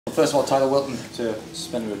First of all, Tyler, welcome to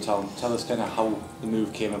Brewery Town. Tell us kind of how the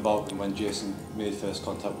move came about and when Jason made first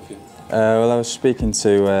contact with you. Well, I was speaking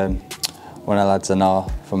to one of the lads I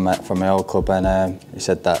know from my old club, and he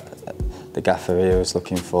said that the gaffer here was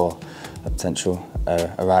looking for a potential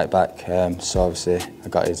a right back. So obviously I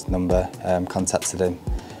got his number, contacted him,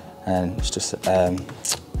 and it's just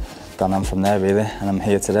gone on from there really. And I'm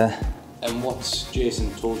here today. And what's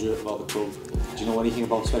Jason told you about the club? Do you know anything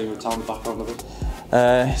about Brewery Town, the background of it?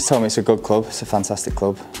 He's told me it's a good club, it's a fantastic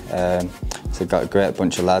club. It's got a great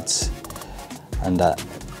bunch of lads and a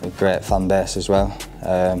great fan base as well.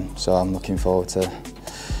 So I'm looking forward to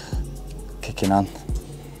kicking on.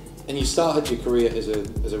 And you started your career as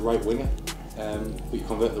a right winger, but you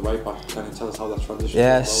converted to the right back. Can you tell us how that transition?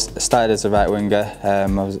 Yeah, I started as a right winger. I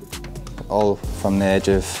was all from the age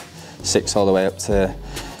of 6 all the way up to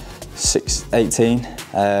 18.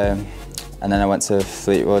 And then I went to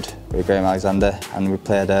Fleetwood with Graham Alexander, and we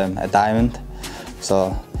played a diamond.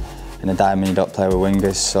 So in a diamond you don't play with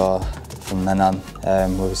wingers, so from then on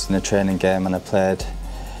we was in a training game and I played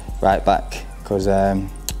right back because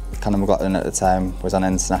Conor McLaughlin at the time was on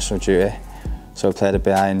international duty. So we played a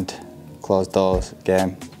behind closed doors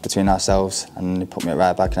game between ourselves, and he put me at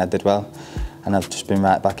right back and I did well. And I've just been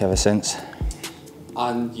right back ever since.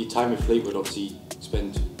 And your time with Fleetwood, obviously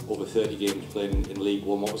spent over 30 games playing in League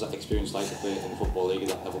One. What was that experience like to play in the Football League at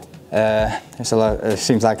that level? It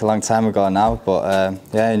seems like a long time ago now, but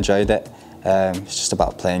yeah, I enjoyed it. It's just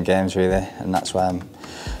about playing games really, and that's why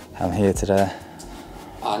I'm here today.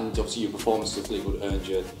 And obviously your performance at Fleetwood earned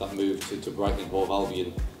you that move to Brighton, Hove,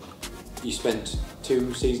 Albion. You spent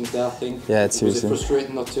 2 seasons there, I think. Yeah, 2 seasons. Was it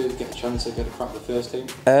frustrating not to get a chance to get a crack at the first team?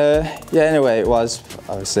 Yeah, in a way it was.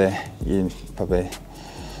 Obviously, you probably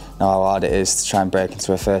know how hard it is to try and break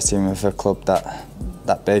into a first team with a club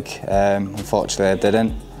that big. Unfortunately I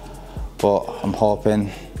didn't, but I'm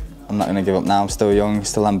hoping I'm not going to give up now. I'm still young,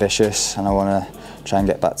 still ambitious, and I want to try and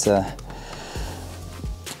get back to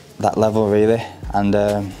that level really, and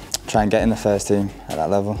try and get in the first team at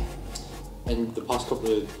that level. In the past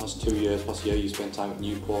 2 years, past year, you spent time at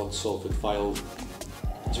Newport, Salford, Fylde.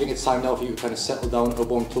 Do you think it's time now for you to kind of settle down at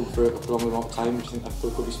one club for a prolonged amount of time? Do you think that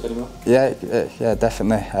club could be spinning up? Yeah,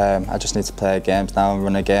 definitely. I just need to play games now and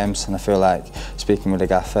run the games, and I feel like speaking with the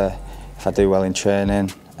gaffer, if I do well in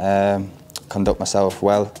training, conduct myself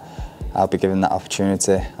well, I'll be given that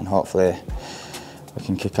opportunity, and hopefully we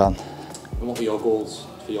can kick on. And what are your goals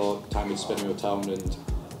for your time in Brewery Town, and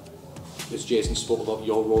has Jason spoke about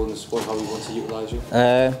your role in the squad, how he wants to utilise you?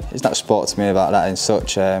 He's not spoke to me about that in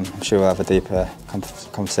such. I'm sure we'll have a deeper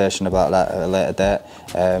conversation about that at a later date.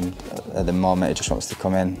 At the moment he just wants to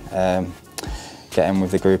come in, get in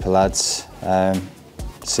with the group of lads,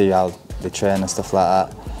 see how they train and stuff like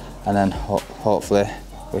that, and then hopefully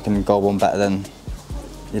we can go one better than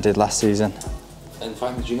you did last season. And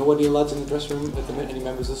finally, do you know what the lads in the dressing room at the minute, any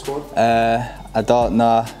members of the squad? I don't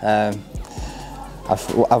know.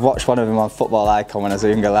 I've watched one of them on Football Icon when I was a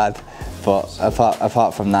younger lad, but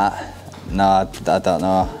apart from that, no, I don't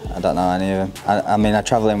know. I don't know any of them. I mean, I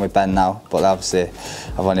travel in with Ben now, but obviously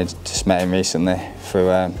I've only just met him recently through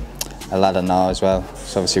a lad I know as well.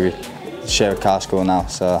 So obviously we share a car school now,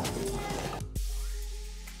 so